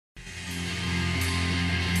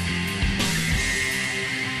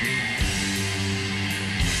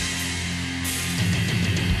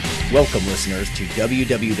Welcome, listeners, to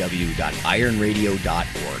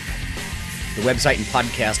www.ironradio.org, the website and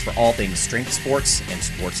podcast for all things strength sports and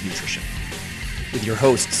sports nutrition. With your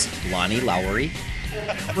hosts, Lonnie Lowery.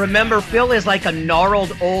 Remember, Phil is like a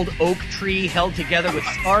gnarled old oak tree held together with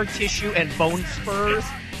scar tissue and bone spurs.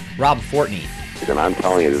 Rob Fortney. And I'm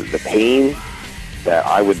telling you, the pain that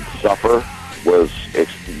I would suffer was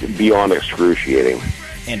beyond excruciating.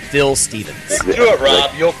 And Phil Stevens. Just do it,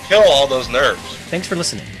 Rob. You'll kill all those nerves. Thanks for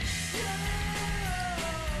listening.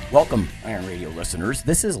 Welcome, Iron Radio listeners.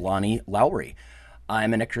 This is Lonnie Lowery.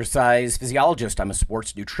 I'm an exercise physiologist. I'm a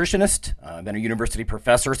sports nutritionist. I've been a university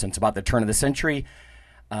professor since about the turn of the century.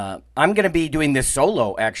 I'm going to be doing this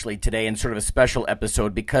solo, actually, today in sort of a special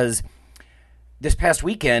episode because this past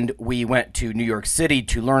weekend we went to New York City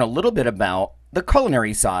to learn a little bit about the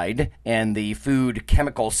culinary side and the food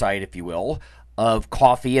chemical side, if you will, of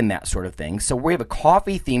coffee and that sort of thing. So we have a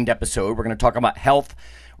coffee-themed episode. We're going to talk about health.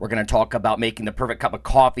 We're going to talk about making the perfect cup of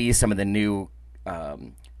coffee, some of the new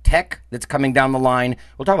tech that's coming down the line.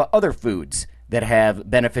 We'll talk about other foods that have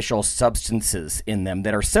beneficial substances in them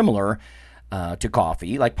that are similar to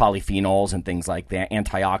coffee, like polyphenols and things like that,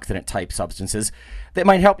 antioxidant-type substances that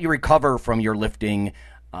might help you recover from your lifting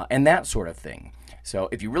and that sort of thing. So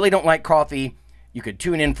if you really don't like coffee, you could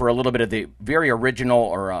tune in for a little bit of the very original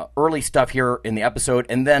or early stuff here in the episode,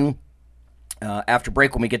 and then after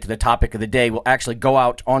break, when we get to the topic of the day, we'll actually go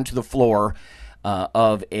out onto the floor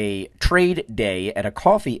of a trade day at a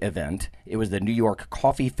coffee event. It was the New York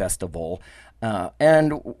Coffee Festival,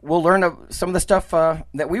 and we'll learn some of the stuff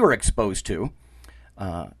that we were exposed to,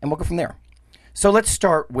 and we'll go from there. So let's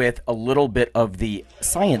start with a little bit of the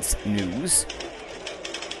science news.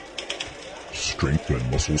 Strength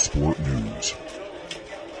and muscle sport news.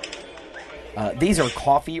 These are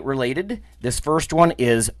coffee-related. This first one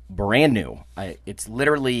is brand new. It's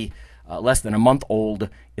literally less than a month old.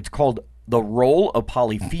 It's called The Role of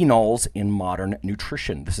Polyphenols in Modern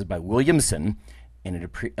Nutrition. This is by Williamson, and it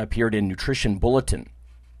appeared in Nutrition Bulletin.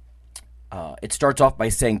 It starts off by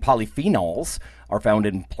saying polyphenols are found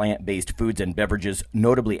in plant-based foods and beverages,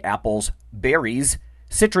 notably apples, berries,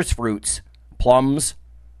 citrus fruits, plums,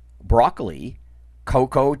 broccoli,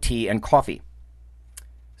 cocoa, tea, and coffee.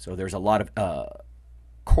 So there's a lot of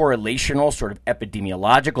correlational, sort of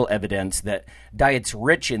epidemiological evidence that diets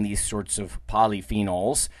rich in these sorts of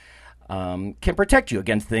polyphenols can protect you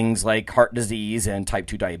against things like heart disease and type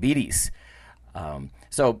 2 diabetes.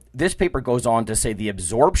 So this paper goes on to say the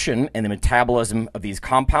absorption and the metabolism of these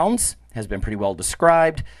compounds has been pretty well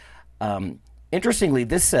described. Interestingly,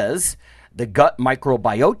 this says the gut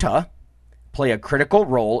microbiota play a critical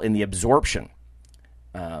role in the absorption.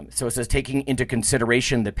 So it says, taking into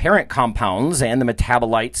consideration the parent compounds and the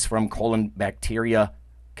metabolites from colon bacteria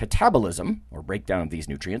catabolism, or breakdown of these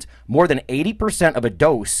nutrients, more than 80% of a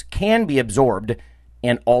dose can be absorbed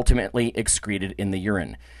and ultimately excreted in the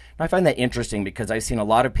urine. Now, I find that interesting because I've seen a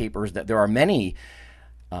lot of papers that there are many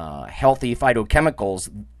healthy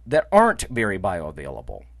phytochemicals that aren't very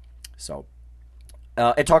bioavailable. So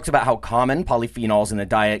it talks about how common polyphenols in the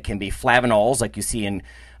diet can be flavonols, like you see in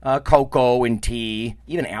cocoa and tea,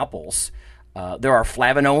 even apples. There are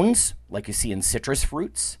flavanones, like you see in citrus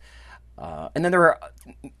fruits. And then there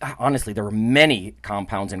are many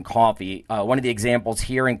compounds in coffee. One of the examples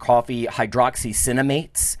here in coffee,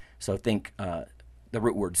 hydroxycinnamates. So think the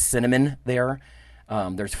root word cinnamon there.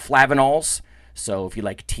 There's flavanols. So if you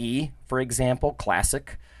like tea, for example,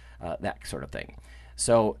 classic, that sort of thing.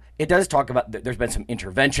 So it does talk about, there's been some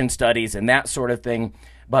intervention studies and that sort of thing,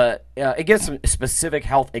 but it gives some specific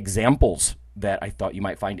health examples that I thought you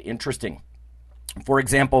might find interesting. For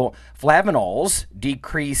example, flavanols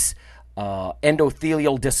decrease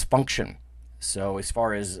endothelial dysfunction. So as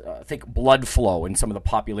far as, think blood flow and some of the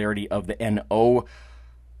popularity of the NO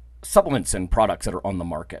supplements and products that are on the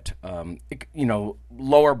market.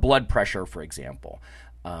 Lower blood pressure, for example.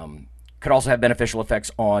 Could also have beneficial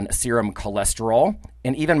effects on serum cholesterol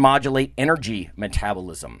and even modulate energy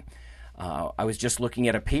metabolism. I was just looking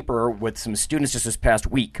at a paper with some students just this past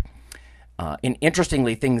week. And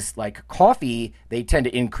interestingly, things like coffee, they tend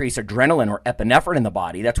to increase adrenaline or epinephrine in the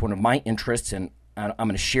body. That's one of my interests, and I'm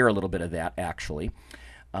going to share a little bit of that, actually.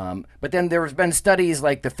 But then there's been studies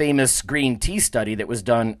like the famous green tea study that was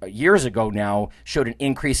done years ago now, showed an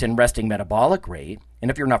increase in resting metabolic rate. And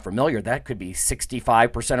if you're not familiar, that could be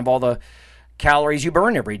 65% of all the calories you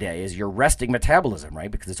burn every day is your resting metabolism, right?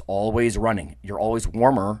 Because it's always running. You're always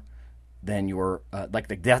warmer than your, like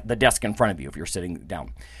the desk in front of you if you're sitting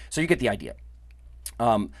down. So you get the idea.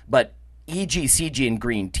 But EGCG in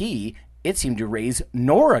green tea, it seemed to raise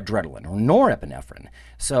noradrenaline or norepinephrine.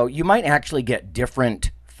 So you might actually get different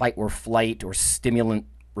fight or flight or stimulant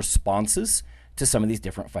responses to some of these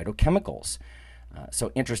different phytochemicals.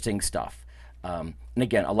 So interesting stuff. And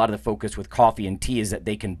again, a lot of the focus with coffee and tea is that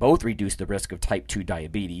they can both reduce the risk of type 2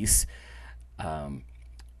 diabetes,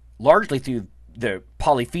 largely through the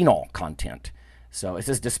polyphenol content. So it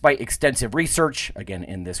says, despite extensive research, again,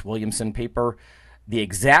 in this Williamson paper, the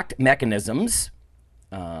exact mechanisms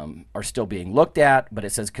are still being looked at, but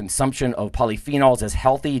it says consumption of polyphenols as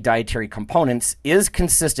healthy dietary components is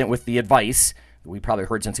consistent with the advice that we probably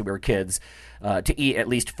heard since we were kids, to eat at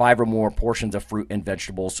least 5 or more portions of fruit and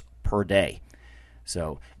vegetables per day.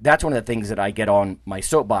 So that's one of the things that I get on my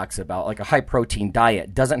soapbox about. Like, a high-protein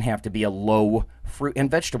diet doesn't have to be a low fruit and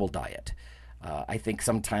vegetable diet. I think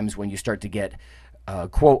sometimes when you start to get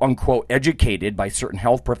quote-unquote educated by certain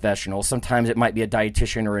health professionals, sometimes it might be a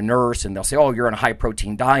dietitian or a nurse, and they'll say, oh, you're on a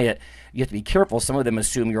high-protein diet. You have to be careful. Some of them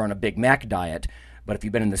assume you're on a Big Mac diet, but if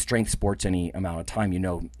you've been in the strength sports any amount of time, you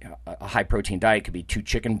know a high-protein diet could be 2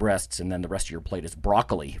 chicken breasts, and then the rest of your plate is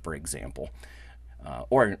broccoli, for example.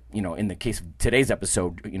 Or, in the case of today's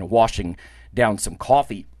episode, washing down some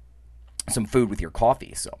food with your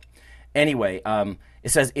coffee. So anyway, it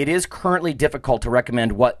says it is currently difficult to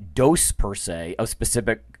recommend what dose per se of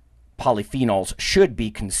specific polyphenols should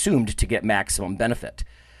be consumed to get maximum benefit.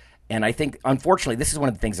 And I think, unfortunately, this is one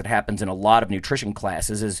of the things that happens in a lot of nutrition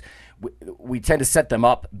classes is we tend to set them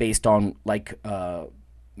up based on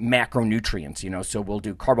macronutrients, so we'll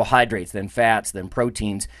do carbohydrates, then fats, then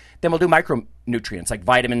proteins, then we'll do micronutrients like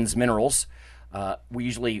vitamins, minerals. We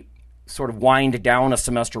usually sort of wind down a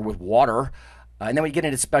semester with water, and then we get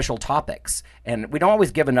into special topics. And we don't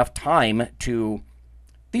always give enough time to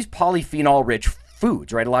these polyphenol-rich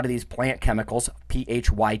foods, right? A lot of these plant chemicals,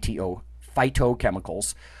 PHYTO,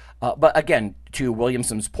 phytochemicals. But again, to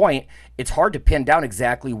Williamson's point, it's hard to pin down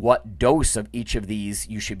exactly what dose of each of these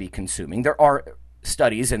you should be consuming. There are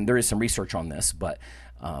studies, and there is some research on this, but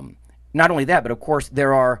not only that, but of course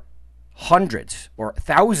there are hundreds or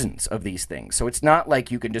thousands of these things. So it's not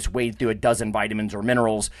like you can just wade through a dozen vitamins or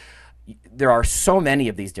minerals. There are so many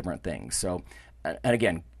of these different things. So, and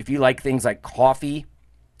again, if you like things like coffee,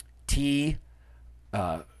 tea,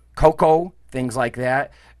 cocoa, things like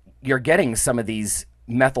that, you're getting some of these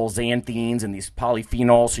methylxanthines and these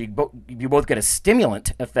polyphenols. So you both get a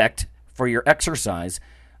stimulant effect for your exercise,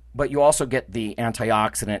 but you also get the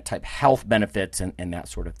antioxidant type health benefits and that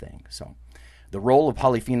sort of thing. So the role of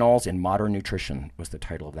polyphenols in modern nutrition was the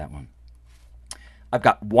title of that one. I've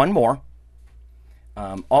got one more,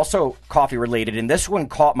 also coffee related, and this one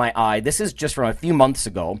caught my eye. This is just from a few months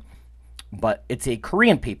ago, but it's a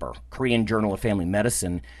Korean paper, Korean Journal of Family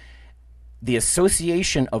Medicine, the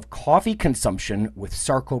association of coffee consumption with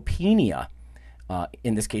sarcopenia,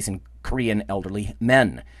 in this case in Korean elderly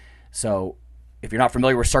men. So if you're not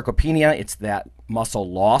familiar with sarcopenia, it's that muscle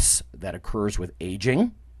loss that occurs with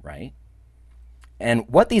aging, right? And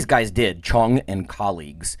what these guys did, Chung and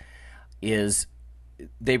colleagues, is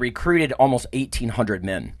they recruited almost 1,800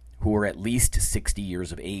 men who were at least 60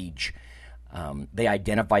 years of age. They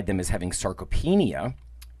identified them as having sarcopenia.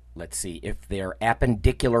 Let's see, if their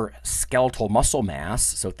appendicular skeletal muscle mass,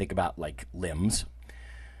 so think about like limbs,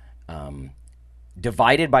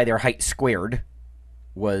 divided by their height squared,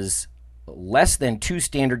 was less than 2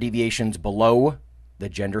 standard deviations below the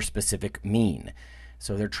gender-specific mean.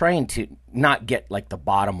 So they're trying to not get like the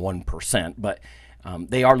bottom 1%, but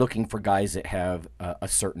they are looking for guys that have a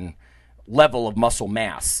certain level of muscle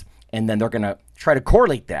mass. And then they're going to try to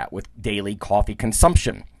correlate that with daily coffee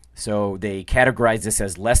consumption. So they categorize this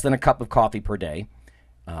as less than a cup of coffee per day,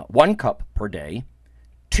 1 cup per day,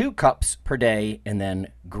 2 cups per day, and then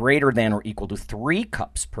greater than or equal to 3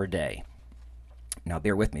 cups per day. Now,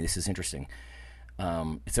 bear with me. This is interesting.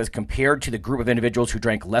 It says, compared to the group of individuals who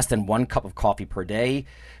drank less than 1 cup of coffee per day,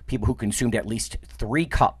 people who consumed at least 3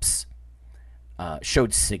 cups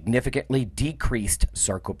showed significantly decreased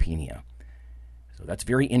sarcopenia. So that's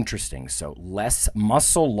very interesting. So less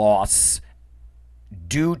muscle loss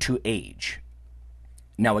due to age.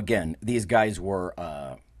 Now, again, these guys were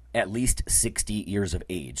at least 60 years of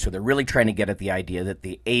age. So they're really trying to get at the idea that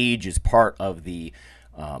the age is part of the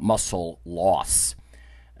muscle loss.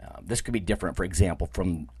 This could be different, for example,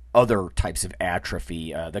 from other types of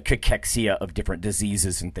atrophy, the cachexia of different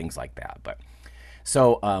diseases and things like that. But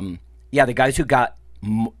so, the guys who got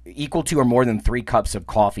equal to or more than 3 cups of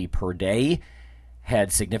coffee per day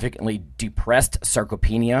had significantly depressed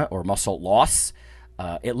sarcopenia or muscle loss.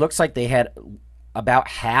 It looks like they had about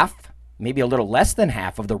half, maybe a little less than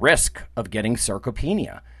half of the risk of getting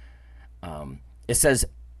sarcopenia. It says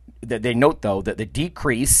that they note, though, that the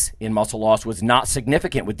decrease in muscle loss was not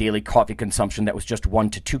significant with daily coffee consumption that was just 1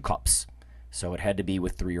 to 2 cups. So it had to be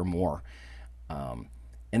with 3 or more.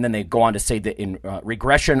 And then they go on to say that in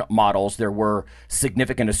regression models, there were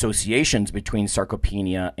significant associations between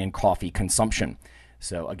sarcopenia and coffee consumption.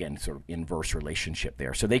 So again, sort of inverse relationship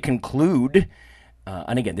there. So they conclude,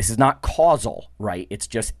 and again, this is not causal, right? It's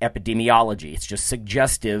just epidemiology. It's just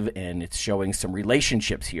suggestive, and it's showing some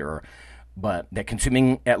relationships here. But that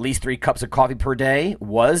consuming at least 3 cups of coffee per day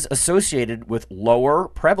was associated with lower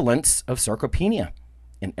prevalence of sarcopenia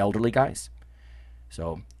in elderly guys.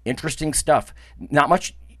 So interesting stuff. Not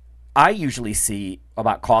much I usually see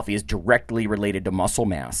about coffee is directly related to muscle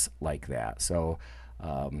mass like that. So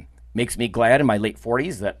makes me glad in my late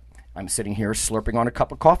 40s that I'm sitting here slurping on a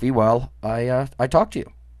cup of coffee while I talk to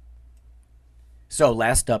you. So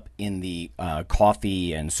last up in the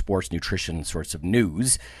coffee and sports nutrition sorts of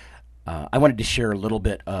news, I wanted to share a little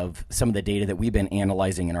bit of some of the data that we've been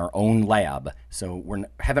analyzing in our own lab. So we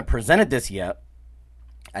haven't presented this yet.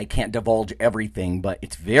 I can't divulge everything, but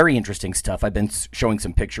it's very interesting stuff. I've been showing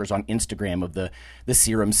some pictures on Instagram of the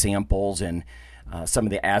serum samples and some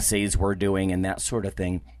of the assays we're doing and that sort of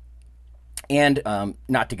thing. And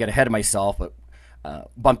not to get ahead of myself, but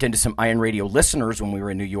bumped into some Iron Radio listeners when we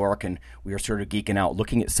were in New York, and we were sort of geeking out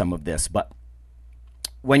looking at some of this. But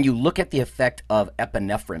when you look at the effect of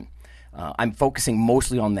epinephrine, I'm focusing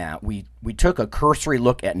mostly on that. We took a cursory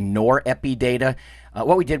look at norepi data.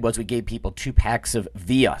 What we did was we gave people 2 packs of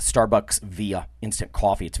Via, Starbucks Via instant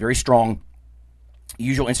coffee. It's very strong.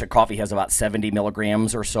 Usual instant coffee has about 70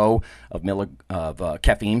 milligrams or so of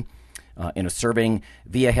caffeine in a serving.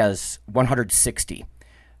 Via has 160,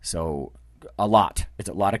 so a lot. It's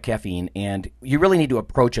a lot of caffeine, and you really need to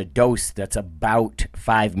approach a dose that's about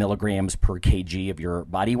 5 milligrams per kg of your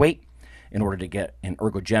body weight in order to get an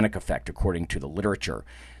ergogenic effect, according to the literature.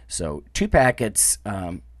 So 2 packets,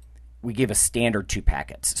 we gave a standard 2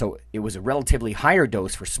 packets. So it was a relatively higher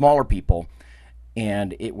dose for smaller people,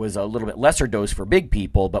 and it was a little bit lesser dose for big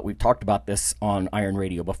people, but we've talked about this on Iron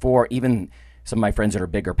Radio before. Even some of my friends that are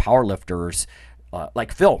bigger power lifters,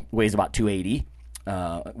 like Phil, weighs about 280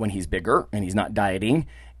 when he's bigger and he's not dieting,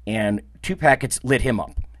 and 2 packets lit him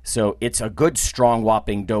up. So it's a good, strong,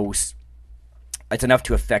 whopping dose. It's enough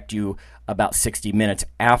to affect you about 60 minutes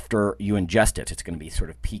after you ingest it. It's going to be sort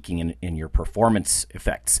of peaking in your performance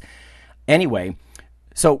effects. Anyway,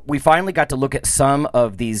 so we finally got to look at some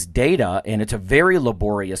of these data, and it's a very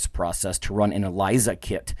laborious process to run an ELISA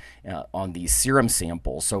kit on these serum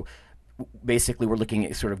samples. So basically we're looking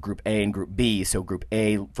at sort of group A and group B. So group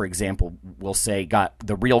A, for example, we'll say got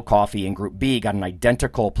the real coffee, and group B got an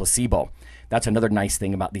identical placebo. That's another nice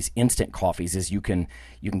thing about these instant coffees is you can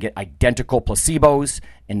get identical placebos,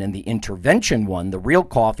 and then the intervention one, the real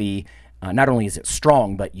coffee, not only is it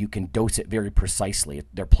strong, but you can dose it very precisely.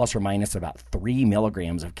 They're plus or minus about 3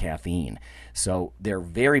 milligrams of caffeine. So they're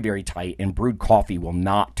very, very tight, and brewed coffee will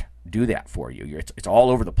not do that for you. It's all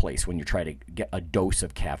over the place when you try to get a dose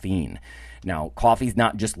of caffeine. Now, coffee's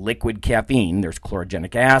not just liquid caffeine. There's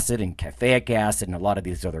chlorogenic acid and caffeic acid and a lot of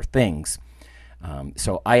these other things.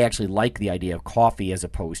 So I actually like the idea of coffee as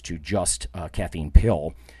opposed to just a caffeine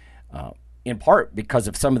pill, in part because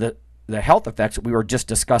of some of the health effects that we were just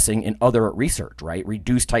discussing in other research, right?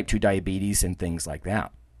 Reduced type 2 diabetes and things like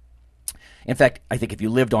that. In fact, I think if you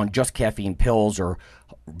lived on just caffeine pills or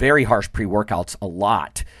very harsh pre-workouts a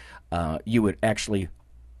lot, you would actually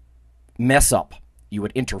mess up. You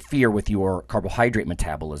would interfere with your carbohydrate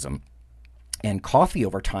metabolism. And coffee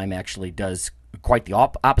over time actually does quite the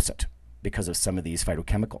opposite because of some of these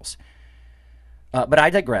phytochemicals. But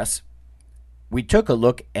I digress. We took a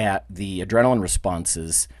look at the adrenaline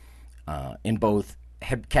responses in both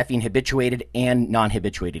caffeine habituated and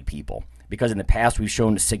non-habituated people, because in the past we've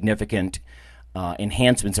shown significant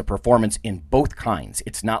enhancements of performance in both kinds.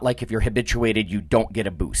 It's not like if you're habituated, you don't get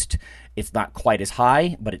a boost. It's not quite as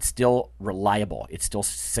high, but it's still reliable. It's still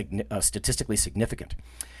statistically significant.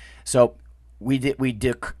 So we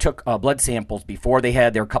took blood samples before they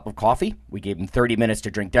had their cup of coffee. We gave them 30 minutes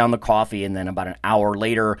to drink down the coffee, and then about an hour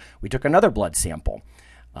later, we took another blood sample.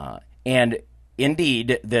 And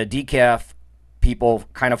indeed, the decaf people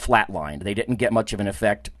kind of flatlined. They didn't get much of an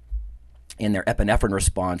effect in their epinephrine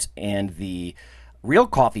response, and the real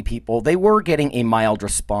coffee people, they were getting a mild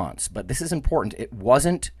response. But this is important. It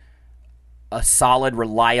wasn't a solid,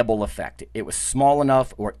 reliable effect. It was small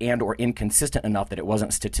enough or inconsistent enough that it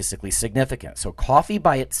wasn't statistically significant. So coffee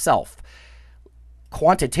by itself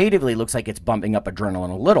quantitatively looks like it's bumping up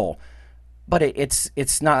adrenaline a little, but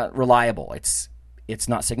it's not reliable. It's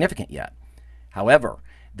not significant yet. However,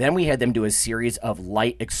 Then we had them do a series of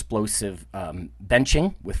light explosive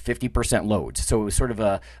benching with 50% loads. So it was sort of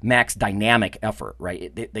a max dynamic effort,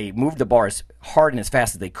 right? They moved the bar as hard and as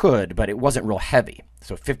fast as they could, but it wasn't real heavy.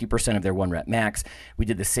 So 50% of their 1 rep max. We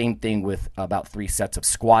did the same thing with about 3 sets of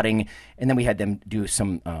squatting. And then we had them do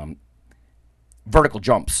some vertical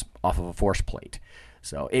jumps off of a force plate.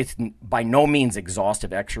 So it's by no means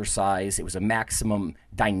exhaustive exercise. It was a maximum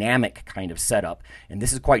dynamic kind of setup. And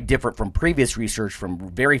this is quite different from previous research from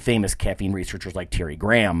very famous caffeine researchers like Terry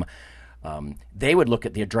Graham. They would look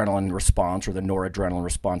at the adrenaline response or the noradrenaline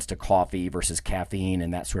response to coffee versus caffeine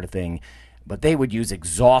and that sort of thing. But they would use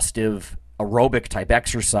exhaustive aerobic type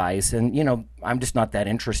exercise. And, I'm just not that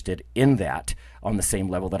interested in that on the same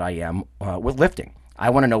level that I am with lifting. I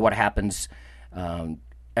want to know what happens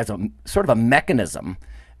as a sort of a mechanism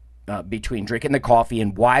between drinking the coffee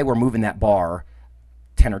and why we're moving that bar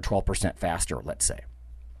 10 or 12% faster, let's say.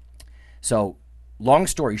 So long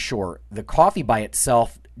story short, the coffee by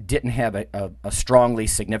itself didn't have a strongly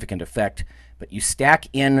significant effect, but you stack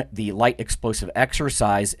in the light explosive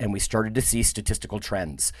exercise and we started to see statistical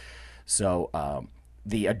trends. So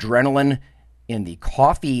the adrenaline in the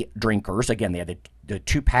coffee drinkers, again, they had the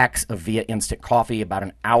 2 packs of Via Instant Coffee about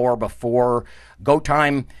an hour before go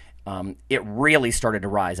time. It really started to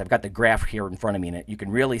rise. I've got the graph here in front of me, and you can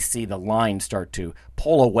really see the line start to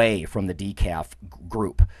pull away from the decaf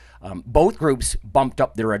group. Both groups bumped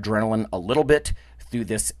up their adrenaline a little bit through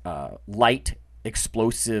this light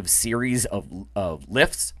explosive series of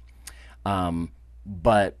lifts,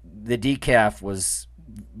 but the decaf was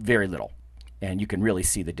very little. And you can really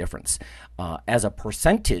see the difference. As a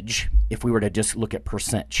percentage, if we were to just look at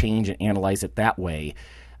percent change and analyze it that way,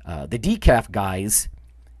 the decaf guys,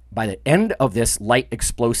 by the end of this light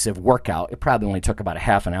explosive workout, it probably only took about a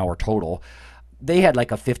half an hour total, they had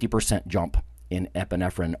like a 50% jump in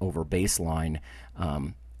epinephrine over baseline,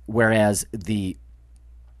 whereas the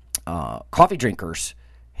coffee drinkers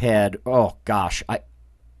had,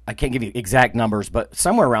 I can't give you exact numbers, but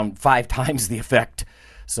somewhere around 5 times the effect.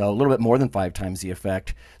 So a little bit more than 5 times the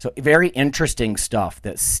effect. So very interesting stuff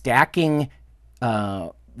that stacking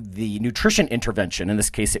the nutrition intervention, in this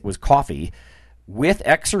case it was coffee, with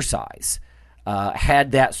exercise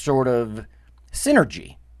had that sort of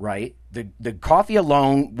synergy, right? The coffee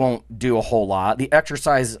alone won't do a whole lot. The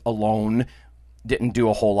exercise alone didn't do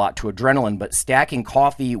a whole lot to adrenaline, but stacking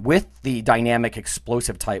coffee with the dynamic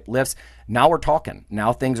explosive type lifts, now we're talking.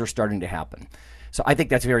 Now things are starting to happen. So I think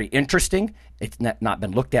that's very interesting. It's not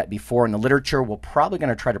been looked at before in the literature. We're probably going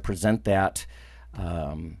to try to present that.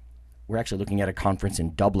 We're actually looking at a conference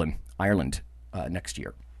in Dublin, Ireland, next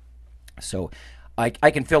year. So I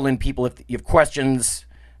can fill in people if you have questions.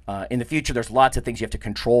 In the future, there's lots of things you have to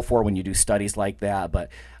control for when you do studies like that.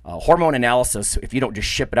 But hormone analysis, if you don't just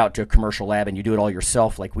ship it out to a commercial lab and you do it all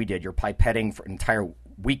yourself like we did, you're pipetting for an entire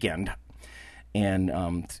weekend.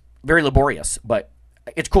 And very laborious, but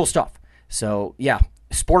it's cool stuff. So, yeah,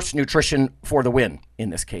 sports nutrition for the win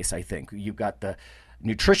in this case, I think. You've got the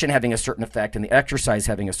nutrition having a certain effect and the exercise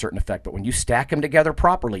having a certain effect. But when you stack them together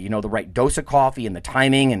properly, the right dose of coffee and the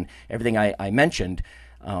timing and everything I mentioned,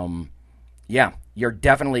 you're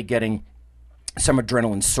definitely getting some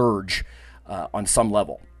adrenaline surge on some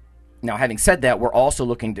level. Now, having said that, we're also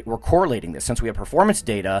we're correlating this. Since we have performance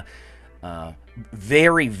data,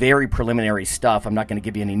 very, very preliminary stuff. I'm not going to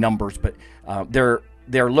give you any numbers, but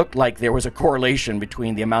there looked like there was a correlation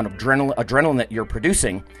between the amount of adrenaline that you're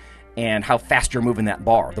producing and how fast you're moving that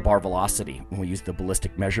bar, the bar velocity, when we use the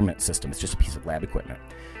ballistic measurement system. It's just a piece of lab equipment.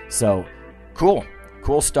 So cool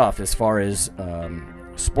stuff as far as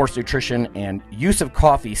sports nutrition and use of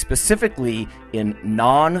coffee, specifically in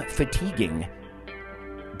non-fatiguing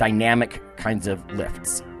dynamic kinds of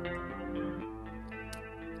lifts.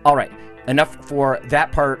 All right, enough for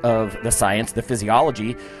that part of the science, the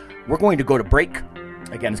physiology. We're going to go to break.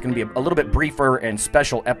 Again, it's going to be a little bit briefer and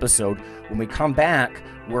special episode. When we come back,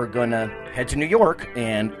 we're going to head to New York,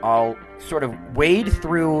 and I'll sort of wade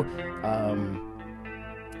through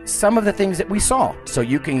some of the things that we saw so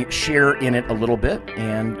you can share in it a little bit,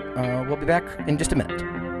 and we'll be back in just a minute.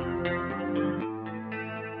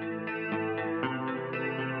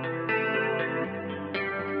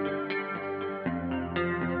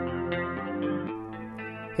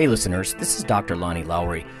 Hey listeners, this is Dr. Lonnie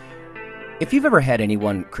Lowry. If you've ever had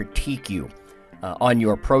anyone critique you on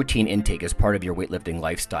your protein intake as part of your weightlifting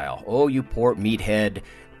lifestyle, oh, you poor meathead,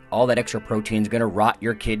 all that extra protein is going to rot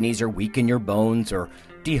your kidneys or weaken your bones or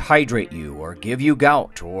dehydrate you or give you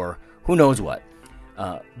gout or who knows what.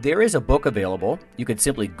 There is a book available. You could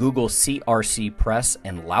simply Google CRC Press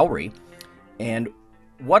and Lowry. And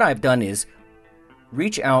what I've done is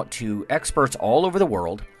reach out to experts all over the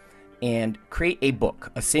world and create a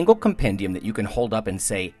book, a single compendium that you can hold up and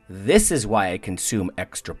say, this is why I consume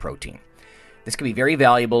extra protein. This can be very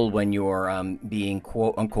valuable when you're being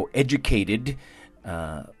quote-unquote educated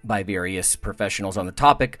by various professionals on the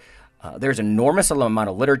topic. There's an enormous amount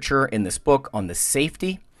of literature in this book on the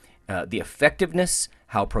safety, the effectiveness,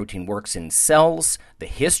 how protein works in cells, the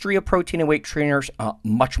history of protein and weight trainers,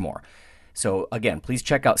 much more. So again, please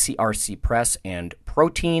check out CRC Press and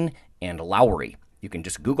Protein and Lowry. You can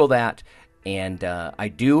just Google that. And I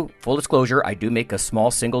do, full disclosure, I do make a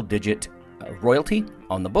small single-digit royalty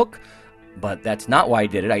on the book. But that's not why I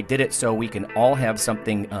did it. I did it so we can all have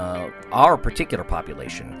something, our particular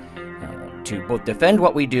population, to both defend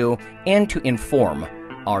what we do and to inform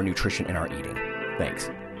our nutrition and our eating. Thanks.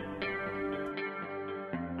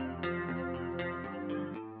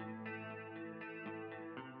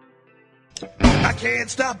 I can't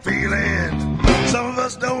stop feeling. Some of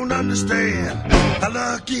us don't understand how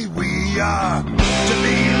lucky we are to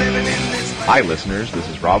be living in this. Hi listeners, this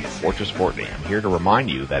is Rob Fortress Fortney. I'm here to remind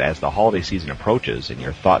you that as the holiday season approaches and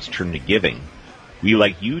your thoughts turn to giving, we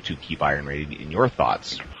like you to keep Iron Radio in your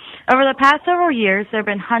thoughts. Over the past several years, there have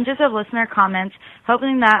been hundreds of listener comments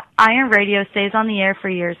hoping that Iron Radio stays on the air for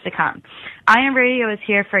years to come. Iron Radio is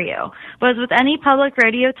here for you. But as with any public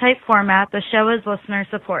radio type format, the show is listener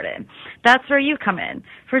supported. That's where you come in.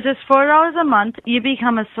 For just $4 a month, you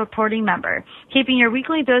become a supporting member, keeping your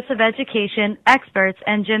weekly dose of education, experts,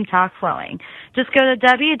 and gym talk flowing. Just go to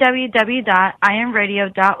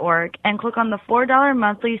www.ironradio.org and click on the $4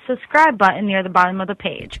 monthly subscribe button near the bottom of the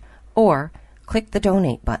page. Or click the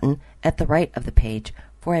donate button at the right of the page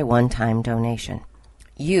for a one-time donation.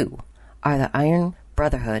 You are the Iron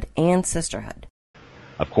Brotherhood and Sisterhood.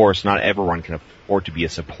 Of course, not everyone can afford to be a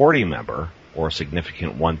supporting member or a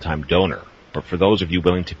significant one-time donor. But for those of you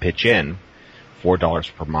willing to pitch in,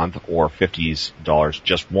 $4 per month or $50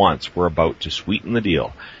 just once, we're about to sweeten the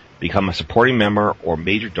deal. Become a supporting member or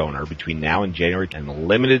major donor between now and January, and a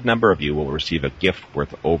limited number of you will receive a gift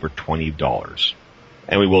worth over $20.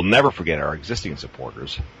 And we will never forget our existing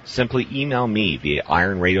supporters. Simply email me via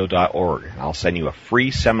ironradio.org, and I'll send you a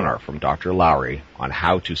free seminar from Dr. Lowry on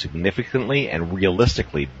how to significantly and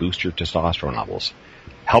realistically boost your testosterone levels.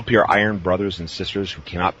 Help your iron brothers and sisters who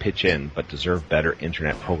cannot pitch in but deserve better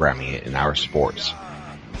internet programming in our sports.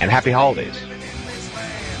 And happy holidays.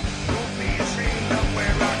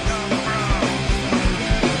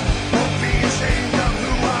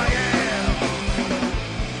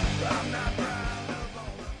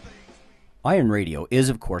 Iron Radio is,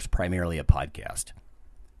 of course, primarily a podcast.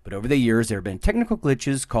 But over the years, there have been technical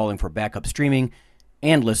glitches calling for backup streaming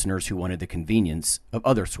and listeners who wanted the convenience of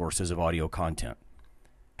other sources of audio content.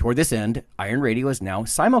 Toward this end, Iron Radio is now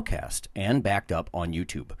simulcast and backed up on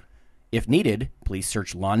YouTube. If needed, please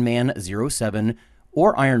search Lawnman07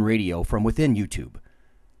 or Iron Radio from within YouTube.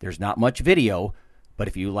 There's not much video, but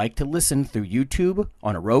if you like to listen through YouTube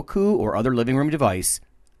on a Roku or other living room device,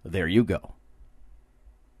 there you go.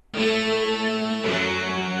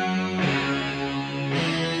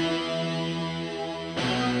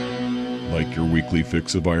 Like your weekly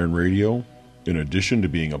fix of Iron Radio? In addition to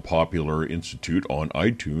being a popular institute on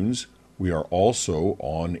iTunes, we are also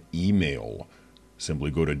on email. Simply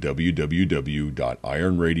go to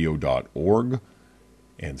www.ironradio.org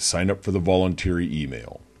and sign up for the voluntary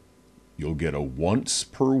email. You'll get a once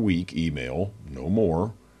per week email, no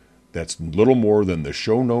more, that's little more than the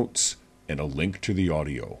show notes and a link to the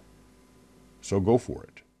audio. So go for it.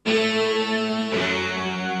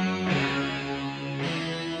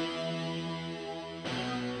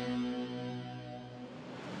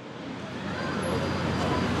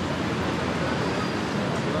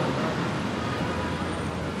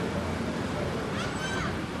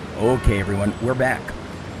 Okay, everyone, we're back.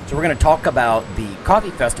 So we're going to talk about the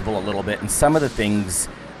coffee festival a little bit and some of the things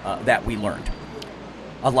that we learned.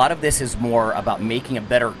 A lot of this is more about making a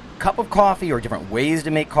better cup of coffee or different ways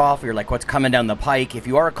to make coffee or like what's coming down the pike. If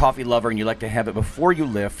you are a coffee lover and you like to have it before you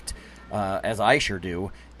lift, as I sure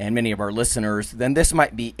do, and many of our listeners, then this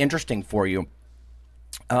might be interesting for you.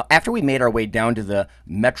 After we made our way down to the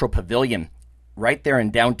Metro Pavilion right there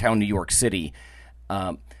in downtown New York City,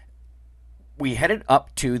 we headed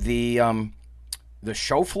up to the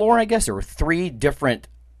show floor, I guess. There were 3 different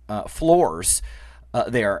floors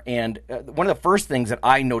there. And one of the first things that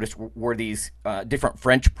I noticed were these different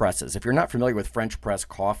French presses. If you're not familiar with French press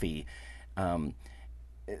coffee,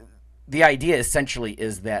 the idea essentially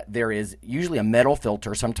is that there is usually a metal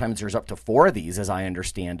filter. Sometimes there's up to 4 of these, as I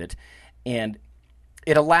understand it. And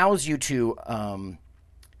it allows you to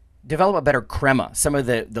develop a better crema, some of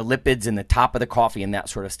the lipids in the top of the coffee and that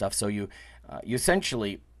sort of stuff. So you You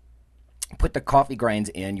essentially put the coffee grinds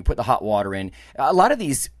in, you put the hot water in. A lot of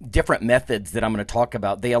these different methods that I'm going to talk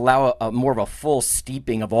about, they allow more of a full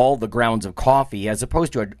steeping of all the grounds of coffee as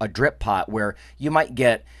opposed to a drip pot where you might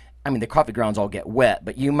get, the coffee grounds all get wet,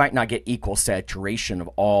 but you might not get equal saturation of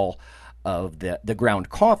all of the ground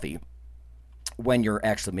coffee when you're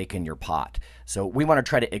actually making your pot. So we want to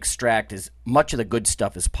try to extract as much of the good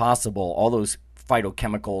stuff as possible, all those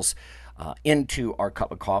phytochemicals, into our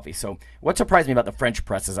cup of coffee. So what surprised me about the French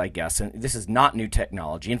presses, I guess, and this is not new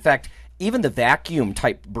technology. In fact, even the vacuum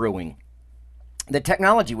type brewing, the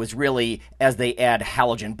technology was really as they add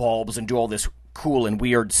halogen bulbs and do all this cool and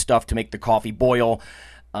weird stuff to make the coffee boil.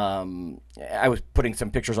 I was putting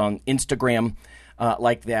some pictures on Instagram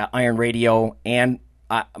like that. Iron Radio and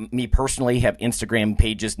me personally have Instagram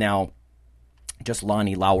pages now. Just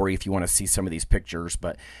Lonnie Lowry if you want to see some of these pictures.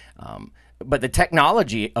 But the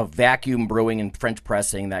technology of vacuum brewing and French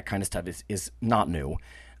pressing, that kind of stuff, is not new.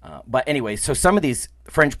 But anyway, so some of these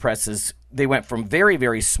French presses, they went from very,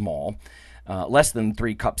 very small, less than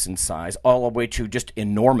 3 cups in size, all the way to just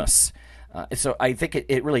enormous. So I think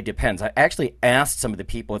it really depends. I actually asked some of the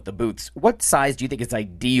people at the booths, what size do you think is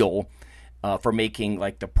ideal for making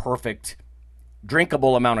like the perfect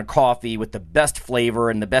drinkable amount of coffee with the best flavor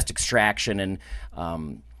and the best extraction? And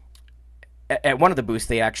at one of the booths,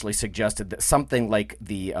 they actually suggested that something like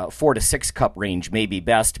the 4 to 6 cup range may be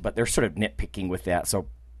best, but they're sort of nitpicking with that. So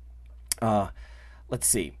let's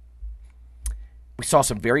see. We saw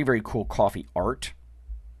some very, very cool coffee art.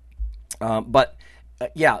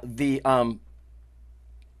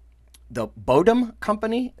 The Bodum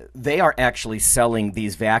company, they are actually selling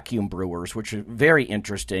these vacuum brewers, which are very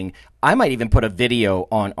interesting. I might even put a video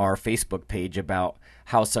on our Facebook page about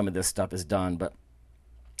how some of this stuff is done. But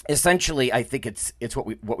essentially, I think it's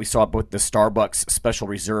what we saw at both the Starbucks Special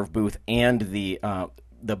Reserve booth and the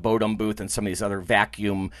Bodum booth and some of these other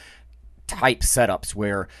vacuum type setups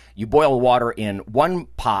where you boil water in one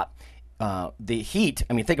pot. The heat,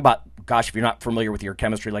 think about, if you're not familiar with your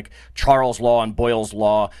chemistry, like Charles' law and Boyle's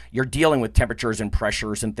law, you're dealing with temperatures and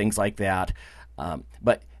pressures and things like that.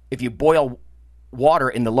 But if you boil water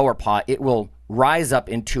in the lower pot, it will rise up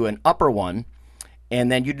into an upper one,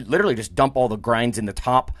 and then you literally just dump all the grinds in the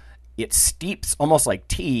top. It steeps almost like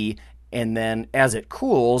tea, and then as it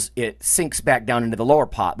cools, it sinks back down into the lower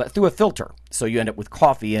pot, but through a filter. So you end up with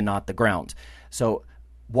coffee and not the grounds. So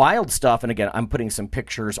wild stuff, and again, I'm putting some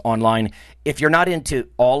pictures online. If you're not into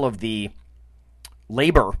all of the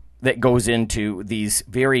labor that goes into these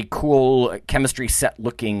very cool chemistry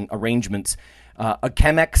set-looking arrangements, a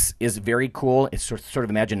Chemex is very cool. It's sort of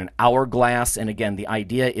imagine an hourglass, and again, the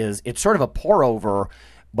idea is it's sort of a pour-over,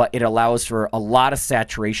 but it allows for a lot of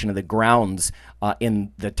saturation of the grounds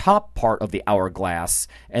in the top part of the hourglass,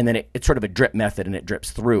 and then it's sort of a drip method, and it drips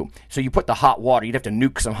through. So you put the hot water, you'd have to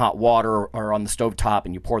nuke some hot water or on the stovetop,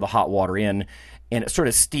 and you pour the hot water in, and it sort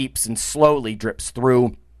of steeps and slowly drips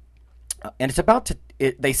through. And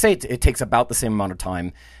they say it takes about the same amount of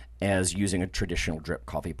time as using a traditional drip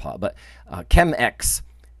coffee pot. But Chemex,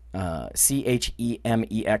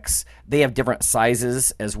 Chemex, they have different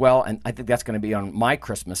sizes as well, and I think that's going to be on my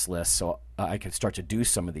Christmas list, so I can start to do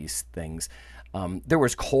some of these things. There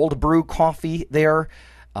was cold brew coffee there,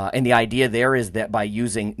 and the idea there is that by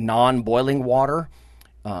using non-boiling water,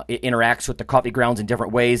 it interacts with the coffee grounds in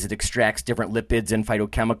different ways. It extracts different lipids and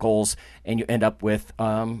phytochemicals, and you end up with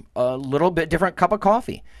a little bit different cup of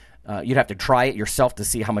coffee. You'd have to try it yourself to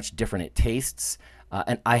see how much different it tastes,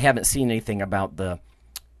 and I haven't seen anything about the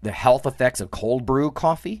health effects of cold brew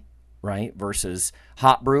coffee, right, versus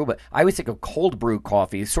hot brew. But I always think of cold brew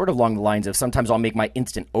coffee sort of along the lines of sometimes I'll make my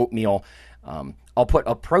instant oatmeal. I'll put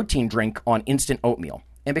a protein drink on instant oatmeal.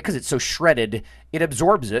 And because it's so shredded, it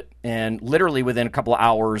absorbs it. And literally within a couple of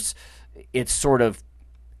hours, it's sort of,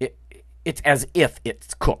 it's as if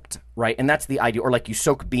it's cooked, right? And that's the idea. Or like you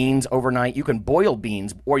soak beans overnight. You can boil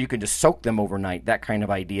beans or you can just soak them overnight, that kind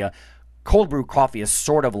of idea. Cold brew coffee is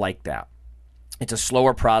sort of like that. It's a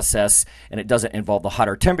slower process, and it doesn't involve the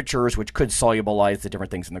hotter temperatures, which could solubilize the different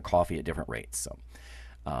things in the coffee at different rates.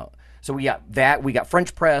 So we got that. We got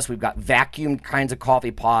French press. We've got vacuum kinds of coffee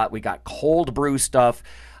pot. We got cold brew stuff.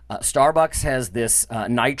 Starbucks has this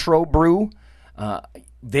nitro brew.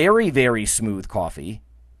 Very, very smooth coffee.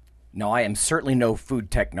 Now, I am certainly no food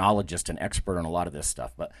technologist and expert on a lot of this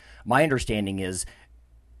stuff, but my understanding is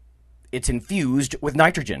it's infused with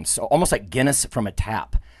nitrogen, so almost like Guinness from a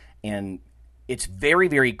tap. And it's very,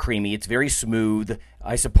 very creamy. It's very smooth.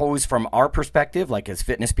 I suppose from our perspective, like as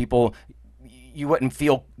fitness people, you wouldn't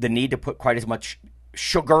feel the need to put quite as much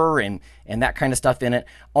sugar and that kind of stuff in it.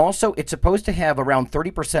 Also, it's supposed to have around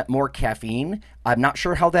 30% more caffeine. I'm not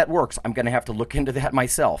sure how that works. I'm going to have to look into that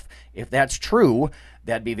myself. If that's true,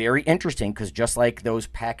 that'd be very interesting, because just like those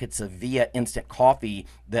packets of Via instant coffee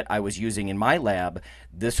that I was using in my lab,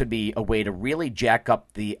 this would be a way to really jack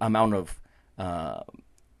up the amount of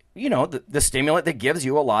the stimulant that gives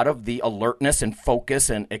you a lot of the alertness and focus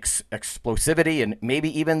and explosivity, and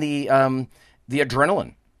maybe even the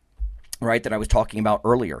adrenaline, right, that I was talking about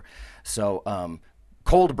earlier. So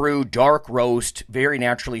cold brew, dark roast, very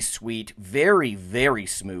naturally sweet, very, very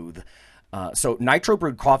smooth. So nitro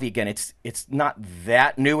brewed coffee, again, it's not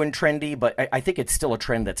that new and trendy, but I think it's still a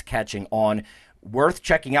trend that's catching on. Worth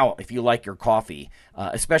checking out if you like your coffee,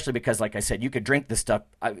 especially because, like I said, you could drink this stuff.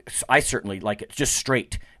 I certainly like it just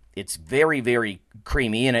straight. It's very, very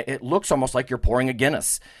creamy, and it looks almost like you're pouring a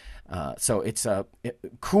Guinness. So it's a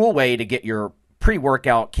cool way to get your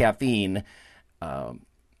pre-workout caffeine,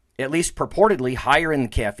 at least purportedly higher in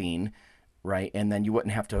caffeine, right? And then you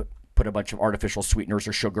wouldn't have to put a bunch of artificial sweeteners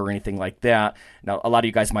or sugar or anything like that. Now, a lot of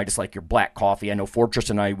you guys might just like your black coffee. I know Fortress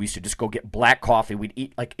and I, we used to just go get black coffee. We'd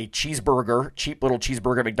eat like a cheeseburger, cheap little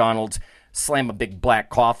cheeseburger at McDonald's, slam a big black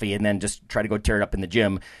coffee, and then just try to go tear it up in the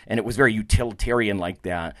gym. And it was very utilitarian like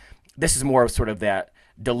that. This is more of sort of that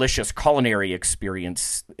delicious culinary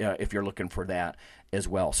experience if you're looking for that as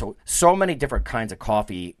well. So many different kinds of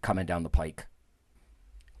coffee coming down the pike.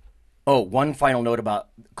 Oh, one final note about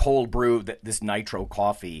cold brew, this nitro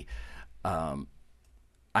coffee.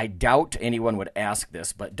 I doubt anyone would ask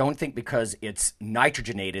this, but don't think because it's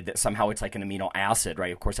nitrogenated that somehow it's like an amino acid,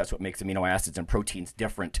 right? Of course, that's what makes amino acids and proteins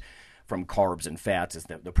different from carbs and fats, is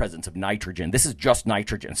the presence of nitrogen. This is just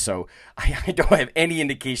nitrogen, so I don't have any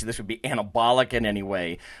indication this would be anabolic in any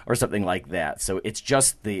way or something like that. So it's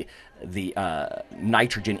just the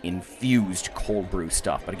nitrogen-infused cold brew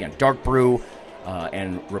stuff. But again, dark brew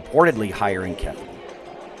and reportedly higher in caffeine.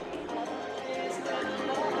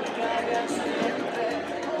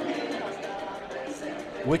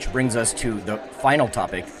 Which brings us to the final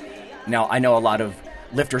topic. Now, I know a lot of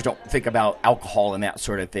lifters don't think about alcohol and that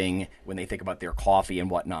sort of thing when they think about their coffee and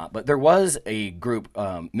whatnot. But there was a group,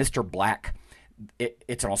 Mr. Black.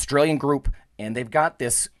 It's an Australian group, and they've got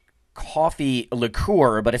this coffee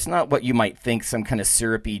liqueur, but it's not what you might think, some kind of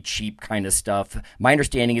syrupy, cheap kind of stuff. My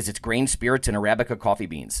understanding is it's grain spirits and Arabica coffee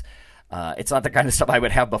beans. It's not the kind of stuff I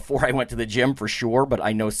would have before I went to the gym for sure, but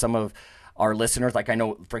I know some of our listeners, like I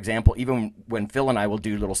know, for example, even when Phil and I will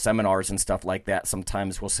do little seminars and stuff like that,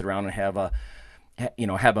 sometimes we'll sit around and have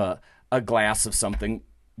a glass of something,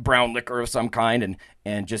 brown liquor of some kind,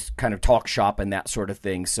 and just kind of talk shop and that sort of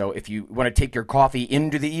thing. So if you want to take your coffee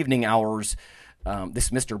into the evening hours, this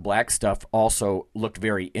Mr. Black stuff also looked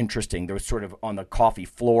very interesting. There was sort of on the coffee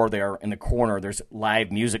floor there in the corner, there's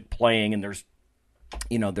live music playing, and there's,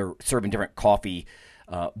 they're serving different coffee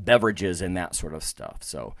beverages and that sort of stuff.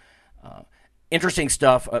 So interesting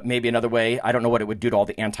stuff. Maybe another way. I don't know what it would do to all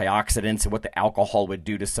the antioxidants and what the alcohol would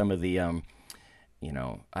do to some of the,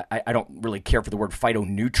 I don't really care for the word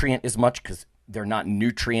phytonutrient as much, because they're not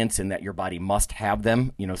nutrients in that your body must have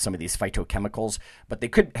them, some of these phytochemicals, but they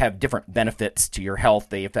could have different benefits to your health.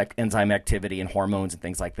 They affect enzyme activity and hormones and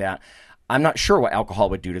things like that. I'm not sure what alcohol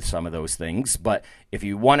would do to some of those things, but if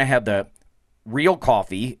you want to have the real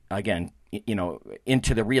coffee, again,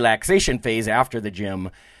 into the relaxation phase after the gym,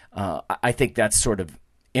 I think that's sort of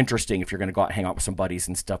interesting if you're going to go out and hang out with some buddies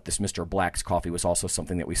and stuff. This Mr. Black's coffee was also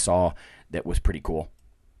something that we saw that was pretty cool.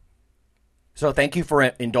 So thank you for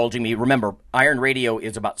indulging me. Remember, Iron Radio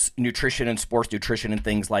is about nutrition and sports nutrition and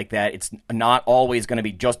things like that. It's not always going to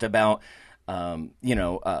be just about,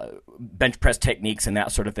 bench press techniques and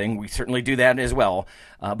that sort of thing. We certainly do that as well.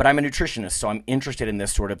 But I'm a nutritionist, so I'm interested in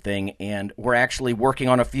this sort of thing. And we're actually working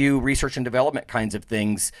on a few research and development kinds of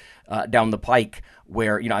things down the pike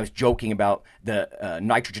where, I was joking about the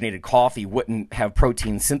nitrogenated coffee wouldn't have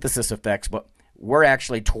protein synthesis effects, but we're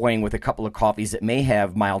actually toying with a couple of coffees that may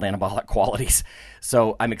have mild anabolic qualities.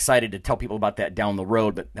 So I'm excited to tell people about that down the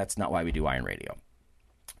road, but that's not why we do Iron Radio.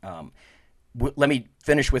 Let me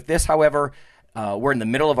finish with this, however. We're in the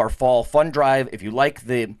middle of our fall fund drive. If you like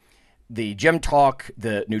the gym talk,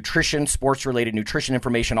 the nutrition, sports-related nutrition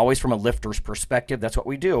information, always from a lifter's perspective, that's what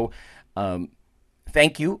we do.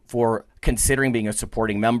 Thank you for considering being a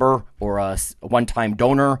supporting member or a one-time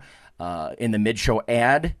donor. In the mid-show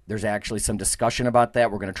ad, there's actually some discussion about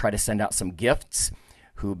that. We're going to try to send out some gifts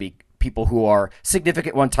people who are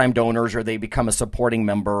significant one-time donors, or they become a supporting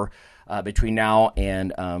member between now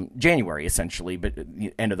and January, essentially, but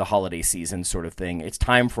the end of the holiday season sort of thing. It's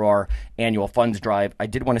time for our annual funds drive. I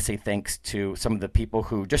did want to say thanks to some of the people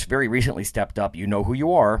who just very recently stepped up. You know who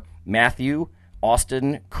you are. Matthew,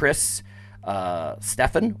 Austin, Chris,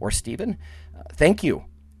 Stefan, or Steven, thank you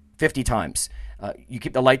 50 times. You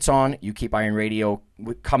keep the lights on. You keep Iron Radio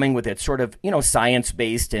coming with its sort of,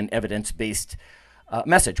 science-based and evidence-based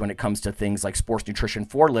message when it comes to things like sports nutrition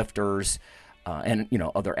for lifters and,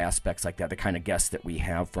 other aspects like that. The kind of guests that we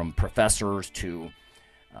have, from professors to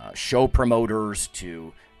show promoters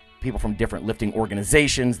to people from different lifting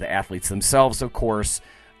organizations, the athletes themselves, of course.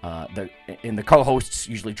 The co-hosts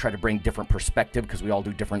usually try to bring different perspective because we all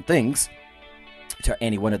do different things to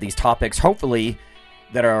any one of these topics, hopefully,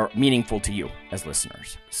 that are meaningful to you as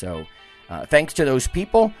listeners. So thanks to those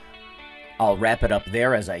people. I'll wrap it up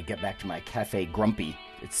there as I get back to my Cafe Grumpy.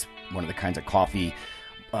 It's one of the kinds of coffee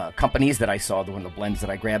companies that I saw, one of the blends that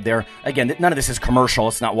I grabbed there. Again, none of this is commercial.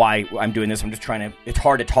 It's not why I'm doing this. I'm just trying to, it's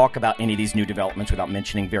hard to talk about any of these new developments without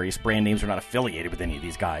mentioning various brand names. We're not affiliated with any of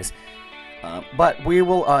these guys. But we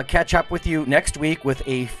will catch up with you next week with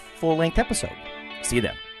a full-length episode. See you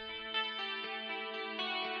then.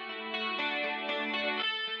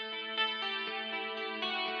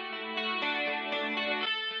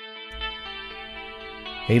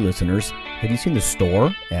 Hey listeners, have you seen the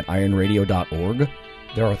store at ironradio.org?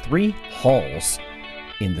 There are 3 halls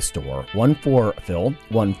in the store. One for Phil,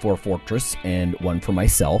 one for Fortress, and one for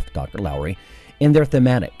myself, Dr. Lowry, and they're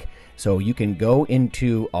thematic. So you can go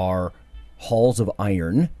into our Halls of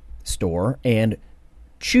Iron store and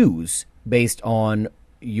choose based on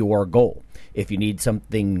your goal. If you need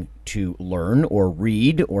something to learn or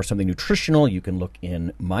read or something nutritional, you can look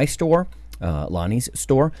in my store, Lonnie's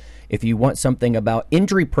store. If you want something about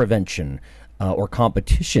injury prevention or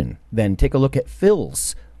competition, then take a look at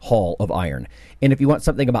Phil's Hall of Iron. And if you want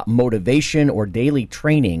something about motivation or daily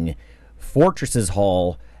training, Fortress's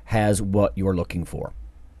Hall has what you're looking for.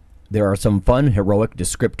 There are some fun, heroic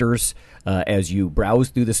descriptors as you browse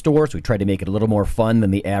through the store, so we try to make it a little more fun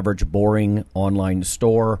than the average boring online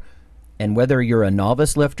store. And whether you're a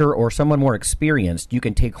novice lifter or someone more experienced, you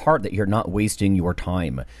can take heart that you're not wasting your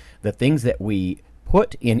time. The things that we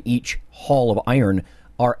put in each Hall of Iron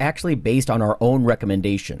are actually based on our own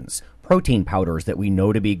recommendations. Protein powders that we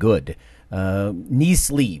know to be good, knee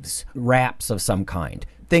sleeves, wraps of some kind,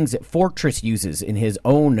 things that Fortress uses in his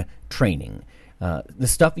own training. The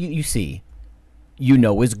stuff you see,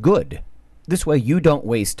 is good. This way you don't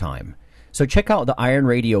waste time. So check out the Iron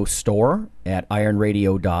Radio store at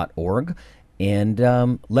ironradio.org and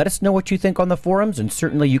let us know what you think on the forums, and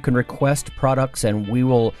certainly you can request products and we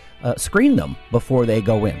will screen them before they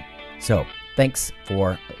go in. So thanks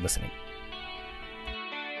for listening.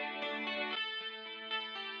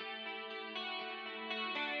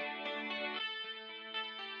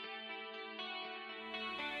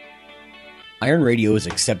 Iron Radio is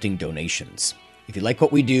accepting donations. If you like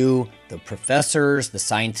what we do, the professors, the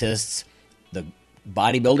scientists, the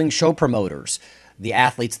bodybuilding show promoters, the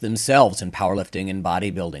athletes themselves in powerlifting and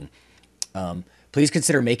bodybuilding, please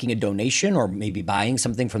consider making a donation or maybe buying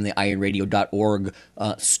something from the ironradio.org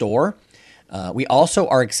store. We also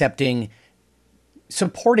are accepting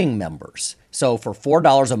supporting members. So for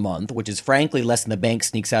 $4 a month, which is frankly less than the bank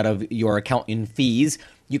sneaks out of your account in fees,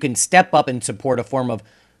 you can step up and support a form of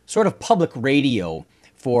sort of public radio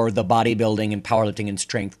for the bodybuilding and powerlifting and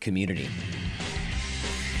strength community.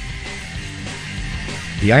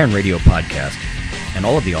 The Iron Radio podcast and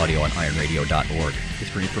all of the audio on ironradio.org is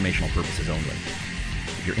for informational purposes only.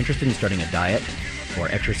 If you're interested in starting a diet or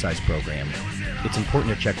exercise program, it's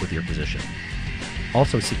important to check with your physician.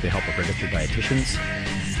 Also seek the help of registered dietitians,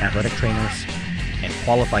 athletic trainers, and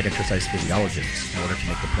qualified exercise physiologists in order to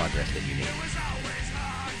make the progress that you need.